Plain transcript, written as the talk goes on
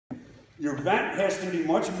Your vent has to be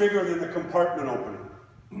much bigger than the compartment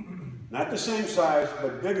opening. Not the same size,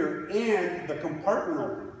 but bigger, and the compartment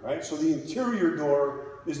opening, right? So the interior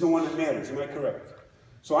door is the one that matters, am I correct?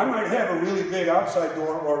 So I might have a really big outside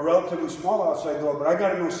door or a relatively small outside door, but I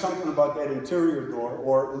gotta know something about that interior door,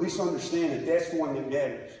 or at least understand that that's the one that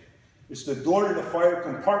matters. It's the door to the fire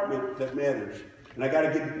compartment that matters. And I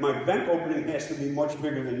gotta get, my vent opening has to be much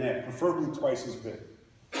bigger than that, preferably twice as big,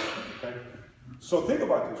 okay? So think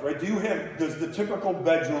about this, right? Does the typical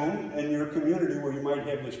bedroom in your community where you might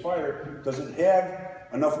have this fire, does it have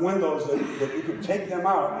enough windows that you could take them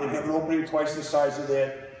out and have an opening twice the size of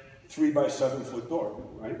that 3 by 7 foot door,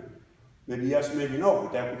 right? Maybe yes, maybe no,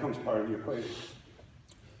 but that becomes part of the equation.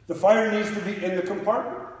 The fire needs to be in the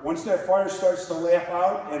compartment. Once that fire starts to lap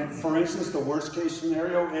out, and for instance, the worst case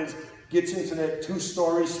scenario is gets into that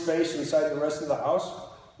 2-story space inside the rest of the house,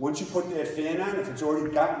 once you put that fan on, if it's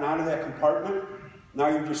already gotten out of that compartment, now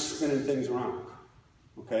you're just spinning things around,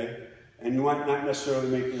 okay? And you might not necessarily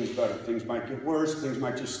make things better. Things might get worse, things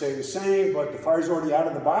might just stay the same, but the fire's already out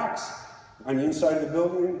of the box on the inside of the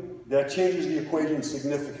building. That changes the equation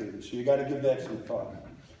significantly, so you gotta give that some thought.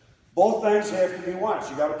 Both ends have to be watched.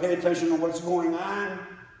 You gotta pay attention to what's going on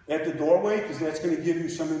at the doorway, because that's gonna give you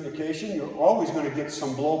some indication. You're always gonna get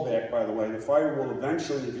some blowback, by the way. The fire will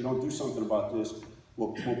eventually, if you don't do something about this,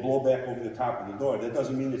 will blow back over the top of the door. That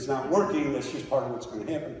doesn't mean it's not working, that's just part of what's going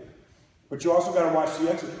to happen. But you also got to watch the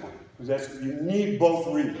exit point, because you need both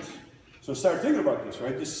reads. So start thinking about this,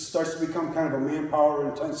 right? This starts to become kind of a manpower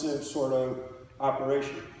intensive sort of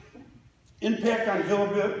operation. Impact on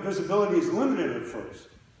visibility is limited at first,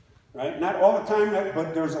 right? Not all the time,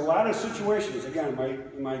 but there's a lot of situations, again,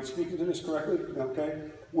 am I speaking to this correctly? Okay.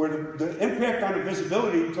 Where the impact on the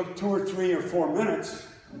visibility took 2 or 3 or 4 minutes.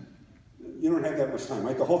 You don't have that much time,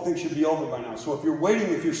 right? The whole thing should be over by now. So if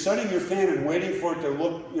you're setting your fan and waiting for it to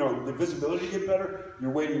look, the visibility to get better, you're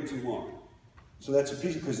waiting too long. So that's a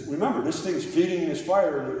piece, because remember, this thing's feeding this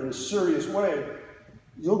fire in a serious way.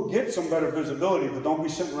 You'll get some better visibility, but don't be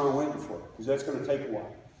sitting around waiting for it, because that's going to take a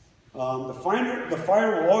while. The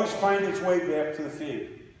fire will always find its way back to the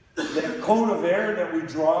fan. That cone of air that we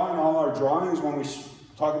draw in all our drawings when we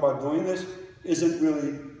talk about doing this isn't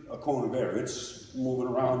really a cone of air. It's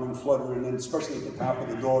moving around and fluttering, and especially at the top of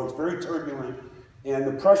the door, it's very turbulent, and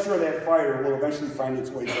the pressure of that fire will eventually find its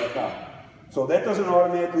way back out. So that doesn't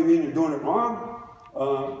automatically mean you're doing it wrong,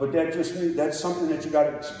 but that just means that's something that you got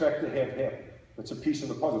to expect to have happen. That's a piece of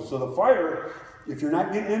the puzzle. So the fire, if you're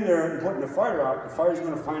not getting in there and putting the fire out, the fire's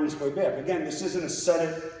going to find its way back. Again, this isn't a set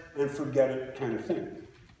it and forget it kind of thing,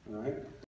 all right?